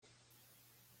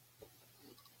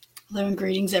Hello and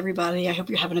greetings, everybody. I hope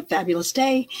you're having a fabulous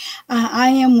day. I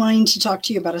am wanting to talk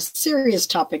to you about a serious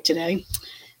topic today.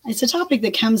 It's a topic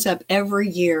that comes up every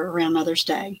year around Mother's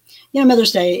Day.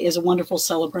 Mother's Day is a wonderful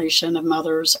celebration of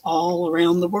mothers all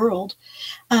around the world.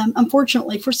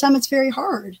 Unfortunately, for some, it's very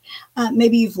hard.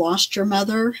 Maybe you've lost your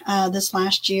mother this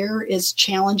last year. Is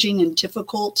challenging and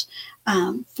difficult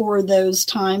for those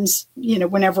times,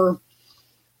 whenever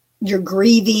you're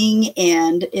grieving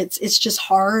and it's just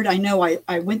hard. I know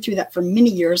I went through that for many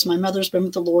years. My mother's been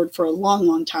with the Lord for a long,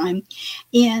 long time,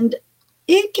 and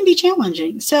it can be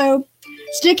challenging. So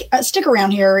stick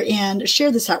around here and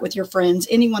share this out with your friends,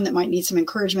 anyone that might need some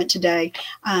encouragement today,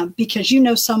 because you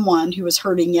know someone who was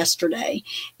hurting yesterday.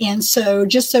 And so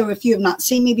if you have not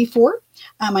seen me before,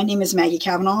 my name is Maggie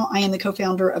Cavanaugh. I am the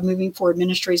co-founder of Moving Forward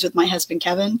Ministries with my husband,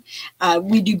 Kevin.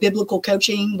 We do biblical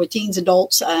coaching with teens,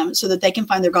 adults, so that they can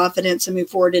find their confidence and move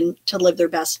forward and to live their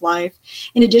best life.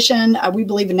 In addition, we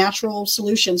believe in natural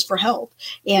solutions for health,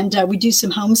 and we do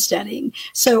some homesteading.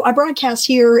 So I broadcast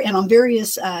here and on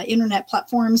various internet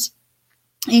platforms,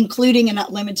 including and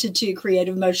not limited to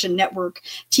Creative Motion Network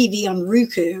TV on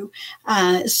Roku,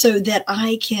 so that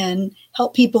I can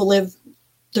help people live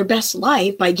their best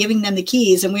life by giving them the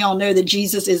keys. And we all know that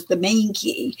Jesus is the main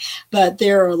key, but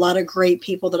there are a lot of great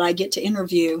people that I get to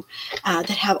interview that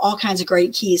have all kinds of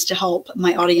great keys to help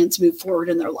my audience move forward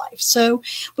in their life. So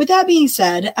with that being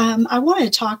said, I want to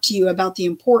talk to you about the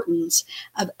importance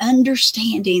of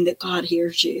understanding that God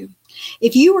hears you.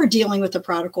 If you are dealing with a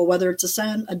prodigal, whether it's a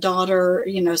son, a daughter,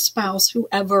 spouse,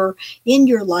 whoever in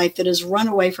your life that has run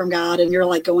away from God, and you're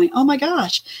like going, oh my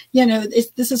gosh,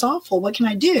 this is awful. What can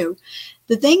I do?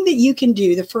 The thing that you can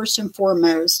do, the first and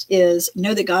foremost, is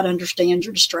know that God understands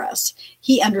your distress.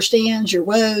 He understands your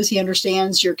woes. He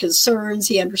understands your concerns.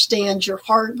 He understands your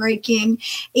heartbreaking.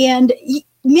 And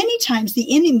many times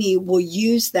the enemy will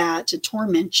use that to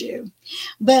torment you.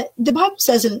 But the Bible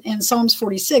says in Psalms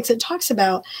 46, it talks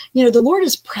about, the Lord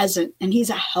is present and he's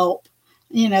a help.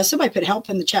 Somebody put help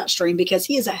in the chat stream, because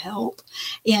he is a help.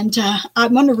 And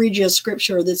I'm going to read you a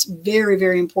scripture that's very,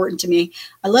 very important to me.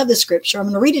 I love this scripture. I'm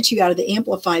going to read it to you out of the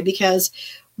Amplified, because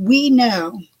we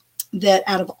know that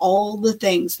out of all the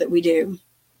things that we do,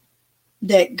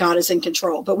 that God is in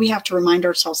control. But we have to remind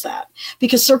ourselves that,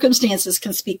 because circumstances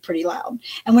can speak pretty loud.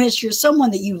 And when it's someone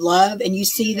that you love and you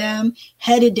see them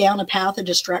headed down a path of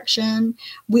destruction,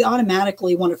 we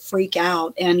automatically want to freak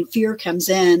out and fear comes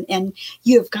in. And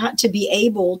you have got to be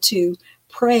able to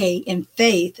pray in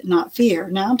faith, not fear.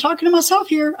 Now I'm talking to myself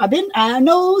here. I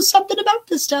know something about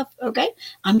this stuff. Okay.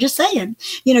 I'm just saying,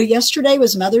 yesterday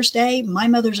was Mother's Day. My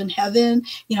mother's in heaven.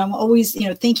 I'm always,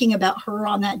 thinking about her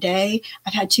on that day.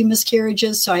 I've had 2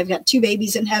 miscarriages, so I've got 2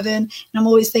 babies in heaven. And I'm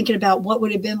always thinking about what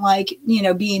would have been like,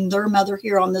 being their mother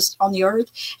here on the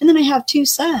earth. And then I have 2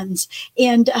 sons,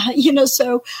 and,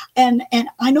 and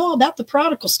I know all about the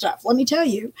prodigal stuff. Let me tell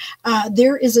you,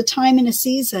 there is a time and a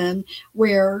season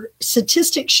where statistics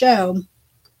show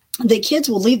that kids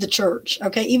will leave the church.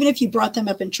 Okay. Even if you brought them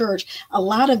up in church, a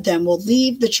lot of them will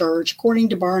leave the church. According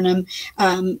to Barnum,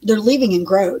 they're leaving in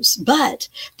groves, but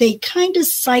they kind of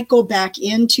cycle back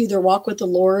into their walk with the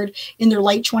Lord in their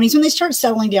late 20s, when they start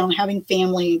settling down, having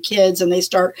family and kids, and they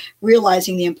start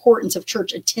realizing the importance of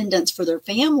church attendance for their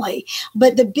family.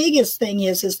 But the biggest thing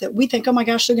is that we think, oh my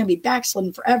gosh, they're going to be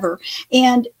backslidden forever.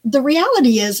 And the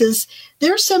reality is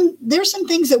there's some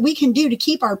things that we can do to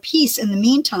keep our peace in the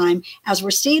meantime, as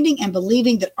we're standing and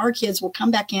believing that our kids will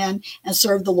come back in and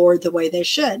serve the Lord the way they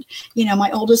should. My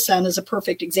oldest son is a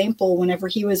perfect example. Whenever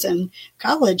he was in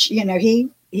college,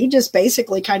 he just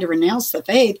basically kind of renounced the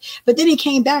faith, but then he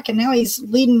came back and now he's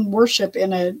leading worship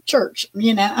in a church.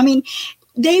 We have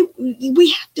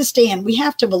to stand, we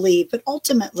have to believe, but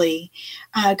ultimately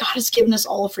God has given us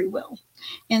all a free will.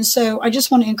 And so I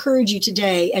just want to encourage you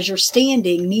today, as you're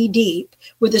standing knee deep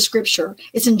with the scripture.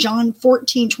 It's in John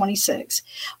 14:26.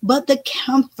 But the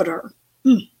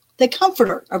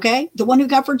Comforter, okay, the one who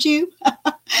comforts you,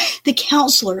 the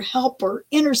Counselor, Helper,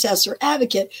 Intercessor,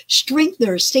 Advocate,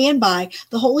 Strengthener, Standby,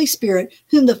 the Holy Spirit,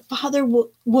 whom the Father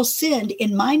will send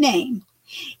in my name,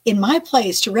 in my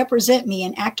place, to represent me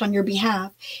and act on your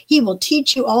behalf. He will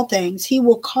teach you all things. He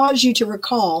will cause you to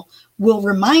recall, will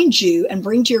remind you and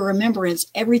bring to your remembrance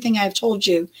everything I've told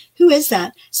you. Who is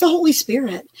that? It's the Holy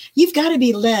Spirit. You've got to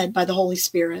be led by the Holy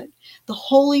Spirit. The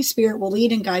Holy Spirit will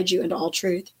lead and guide you into all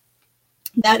truth.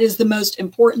 That is the most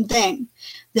important thing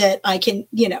that I can,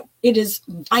 it is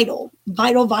vital,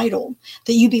 vital, vital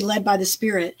that you be led by the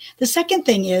Spirit. The second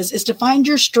thing is to find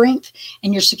your strength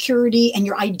and your security and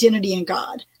your identity in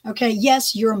God. Okay.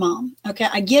 Yes, you're a mom. Okay.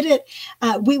 I get it.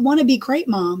 We want to be great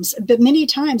moms, but many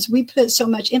times we put so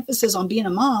much emphasis on being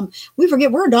a mom, we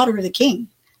forget we're a daughter of the King.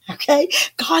 Okay.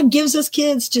 God gives us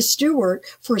kids to steward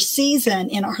for a season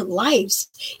in our lives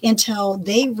until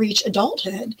they reach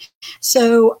adulthood.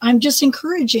 So I'm just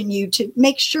encouraging you to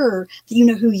make sure that you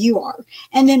know who you are,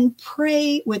 and then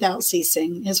pray without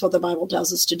ceasing is what the Bible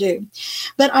tells us to do.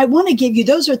 But I want to give you,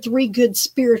 those are 3 good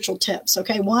spiritual tips.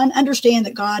 Okay. 1, understand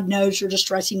that God knows your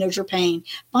distress. He knows your pain.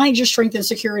 Find your strength and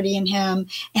security in him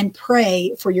and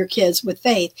pray for your kids with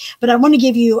faith. But I want to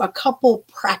give you a couple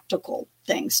practical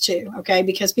things too. Okay.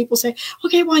 Because people say,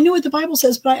 okay, well, I know what the Bible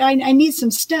says, but I need some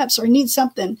steps or I need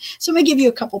something. So I'm going to give you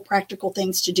a couple practical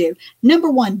things to do. Number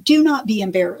 1, do not be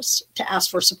embarrassed to ask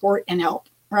for support and help,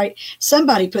 right?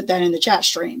 Somebody put that in the chat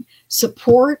stream.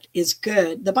 Support is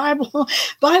good. The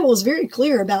Bible is very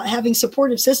clear about having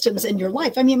supportive systems in your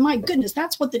life. I mean, my goodness,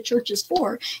 that's what the church is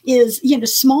for, is,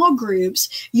 small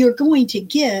groups. You're going to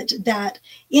get that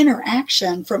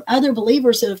interaction from other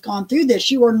believers that have gone through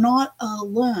this. You are not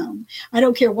alone. I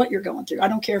don't care what you're going through. I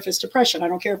don't care if it's depression. I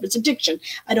don't care if it's addiction.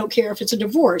 I don't care if it's a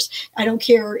divorce. I don't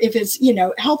care if it's,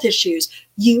 health issues.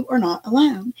 You are not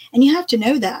alone. And you have to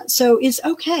know that. So it's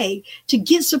okay to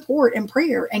get support and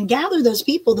prayer and gather those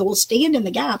people that will stand in the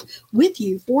gap with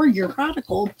you for your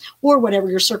prodigal or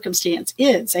whatever your circumstance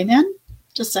is. Amen.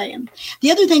 Just saying. The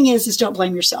other thing is don't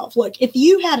blame yourself. Look, if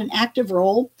you had an active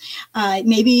role,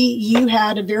 maybe you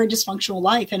had a very dysfunctional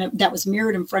life and that was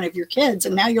mirrored in front of your kids.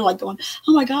 And now you're like going,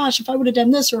 oh my gosh, if I would have done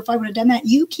this or if I would have done that.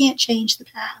 You can't change the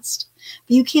past,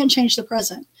 but you can change the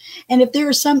present. And if there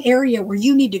is some area where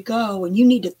you need to go and you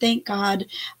need to thank God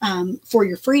for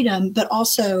your freedom, but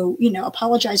also,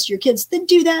 apologize to your kids, then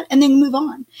do that and then move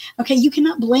on. Okay. You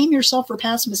cannot blame yourself for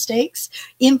past mistakes,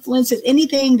 influences,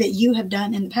 anything that you have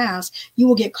done in the past. You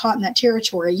will get caught in that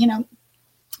territory.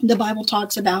 The Bible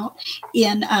talks about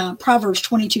in Proverbs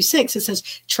 22:6, it says,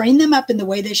 train them up in the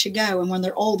way they should go. And when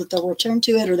they're old, that they'll return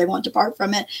to it or they won't depart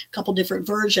from it. A couple different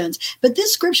versions. But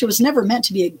this scripture was never meant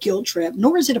to be a guilt trip,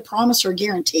 nor is it a promise or a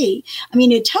guarantee. I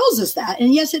mean, it tells us that.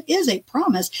 And yes, it is a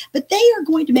promise, but they are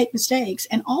going to make mistakes.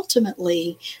 And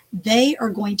ultimately, they are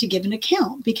going to give an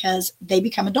account because they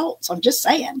become adults. I'm just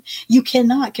saying, you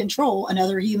cannot control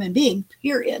another human being,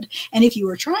 period. And if you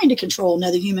are trying to control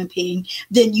another human being,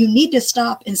 then you need to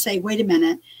stop and say, wait a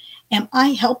minute, am I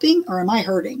helping or am I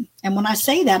hurting? And when I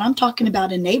say that, I'm talking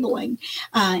about enabling.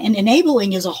 And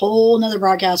enabling is a whole nother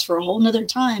broadcast for a whole nother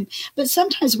time. But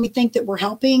sometimes we think that we're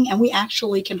helping and we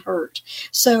actually can hurt.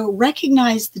 So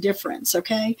recognize the difference,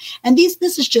 okay? And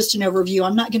this is just an overview.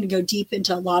 I'm not going to go deep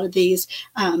into a lot of these.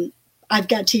 I've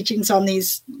got teachings on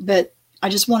these, but I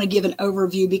just want to give an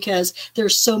overview because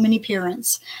there's so many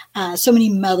parents, so many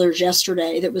mothers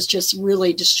yesterday that was just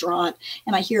really distraught.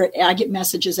 And I hear it, I get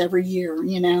messages every year,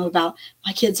 about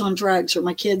my kids on drugs or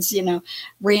my kids,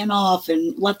 ran off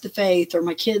and left the faith or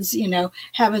my kids,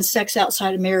 having sex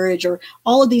outside of marriage or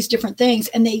all of these different things.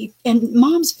 And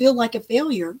moms feel like a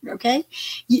failure. Okay.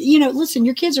 Listen,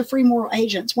 your kids are free moral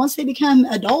agents. Once they become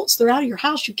adults, they're out of your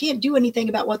house. You can't do anything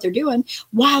about what they're doing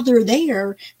while they're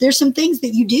there. There's some things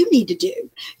that you do need to do.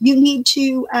 You need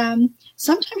to,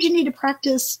 sometimes you need to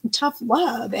practice tough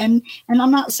love. And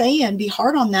I'm not saying be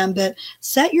hard on them, but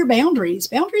set your boundaries.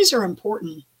 Boundaries are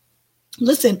important.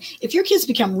 Listen, if your kids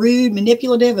become rude,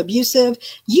 manipulative, abusive,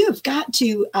 you have got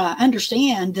to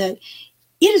understand that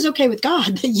it is okay with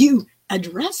God that you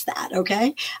address that.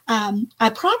 Okay.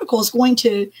 A prodigal is going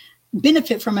to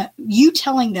benefit from you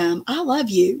telling them, I love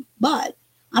you, but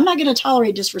I'm not going to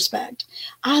tolerate disrespect.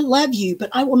 I love you, but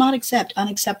I will not accept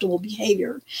unacceptable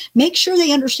behavior. Make sure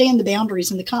they understand the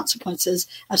boundaries and the consequences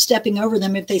of stepping over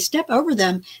them. If they step over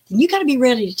them, then you got to be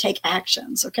ready to take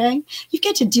actions, okay? You've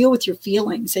got to deal with your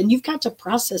feelings and you've got to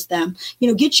process them.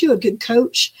 Get you a good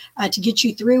coach to get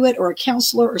you through it, or a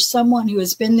counselor or someone who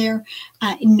has been there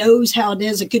and knows how it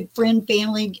is, a good friend,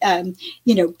 family,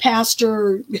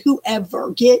 pastor,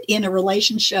 whoever. Get in a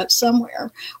relationship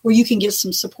somewhere where you can get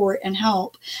some support and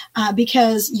help.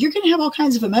 Because you're going to have all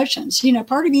kinds of emotions.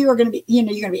 Part of you are going to be, you're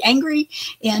going to be angry,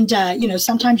 and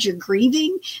sometimes you're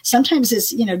grieving. Sometimes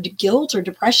it's guilt or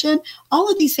depression.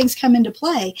 All of these things come into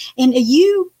play, and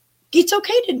it's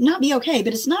okay to not be okay,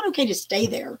 but it's not okay to stay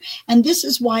there. And this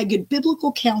is why good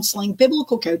biblical counseling,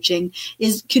 biblical coaching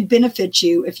could benefit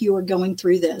you if you are going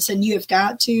through this. And you have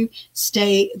got to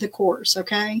stay the course,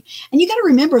 okay? And you got to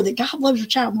remember that God loves your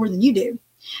child more than you do.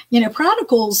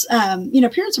 Prodigals,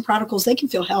 parents of prodigals, they can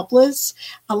feel helpless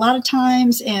a lot of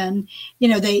times. And,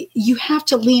 you have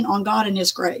to lean on God and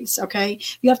his grace. Okay.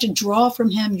 You have to draw from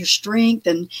him your strength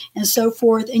and so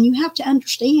forth. And you have to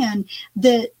understand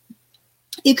that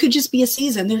it could just be a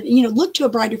season. Look to a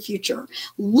brighter future.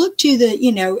 Look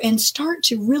to and start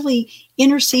to really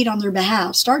intercede on their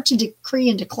behalf. Start to decree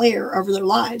and declare over their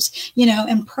lives,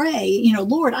 and pray,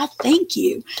 Lord, I thank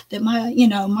you that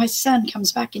my son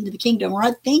comes back into the kingdom, or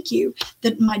I thank you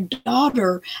that my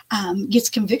daughter gets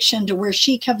conviction to where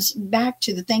she comes back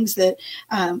to the things that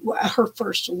her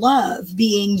first love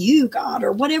being you, God,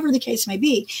 or whatever the case may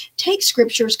be. Take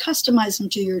scriptures, customize them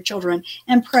to your children,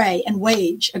 and pray and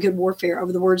wage a good warfare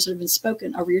over the words that have been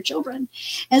spoken over your children.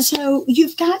 And so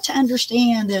you've got to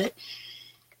understand that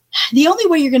the only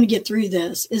way you're going to get through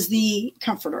this is the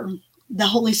Comforter, the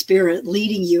Holy Spirit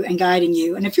leading you and guiding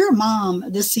you. And if you're a mom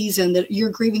this season that you're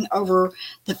grieving over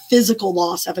the physical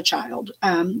loss of a child,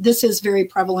 this is very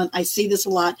prevalent. I see this a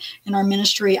lot in our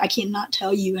ministry. I cannot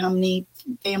tell you how many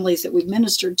families that we've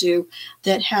ministered to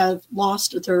that have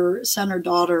lost their son or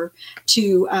daughter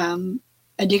to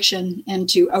addiction and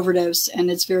to overdose,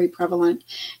 and it's very prevalent.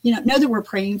 Know that we're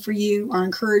praying for you. Our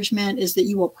encouragement is that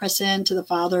you will press into the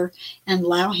Father and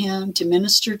allow him to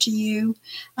minister to you.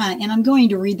 And I'm going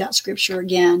to read that scripture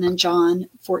again in John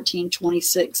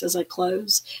 14:26 as I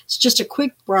close. It's just a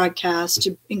quick broadcast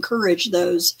to encourage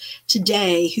those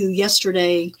today who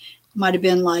yesterday might have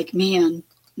been like, man,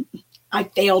 I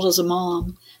failed as a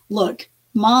mom. Look,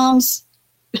 moms,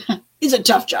 it's a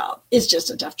tough job. It's just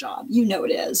a tough job.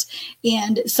 It is.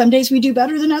 And some days we do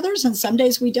better than others, and some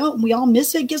days we don't. And we all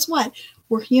miss it. Guess what?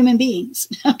 We're human beings.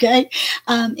 Okay.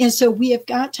 And so we have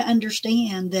got to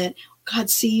understand that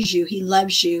God sees you. He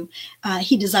loves you.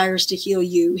 He desires to heal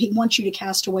you. He wants you to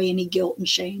cast away any guilt and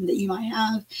shame that you might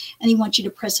have. And he wants you to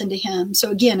press into him.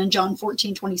 So again, in John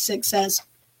 14:26 says,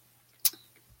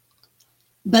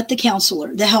 but the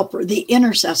counselor, the helper, the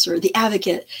intercessor, the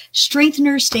advocate,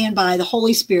 strengthener, stand by, the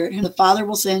Holy Spirit, whom the Father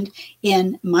will send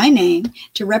in my name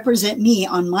to represent me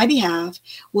on my behalf,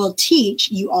 will teach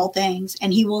you all things,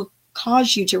 and he will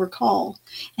cause you to recall,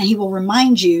 and he will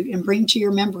remind you and bring to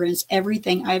your remembrance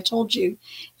everything I have told you.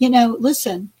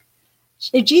 Listen,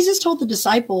 if Jesus told the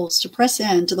disciples to press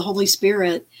in to the Holy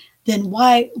Spirit, then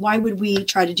why would we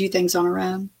try to do things on our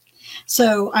own?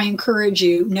 So I encourage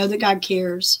you, know that God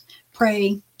cares.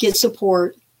 Pray, get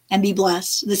support, and be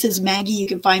blessed. This is Maggie. You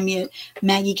can find me at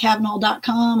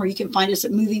MaggieCavanagh.com, or you can find us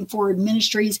at Moving Forward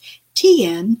Ministries,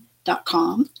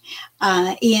 TN.com.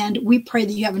 And we pray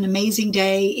that you have an amazing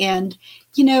day. And,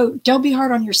 don't be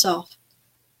hard on yourself.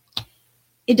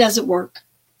 It doesn't work.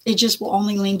 It just will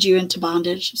only lead you into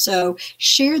bondage. So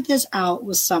share this out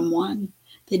with someone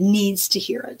that needs to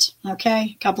hear it.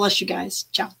 Okay? God bless you guys.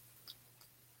 Ciao.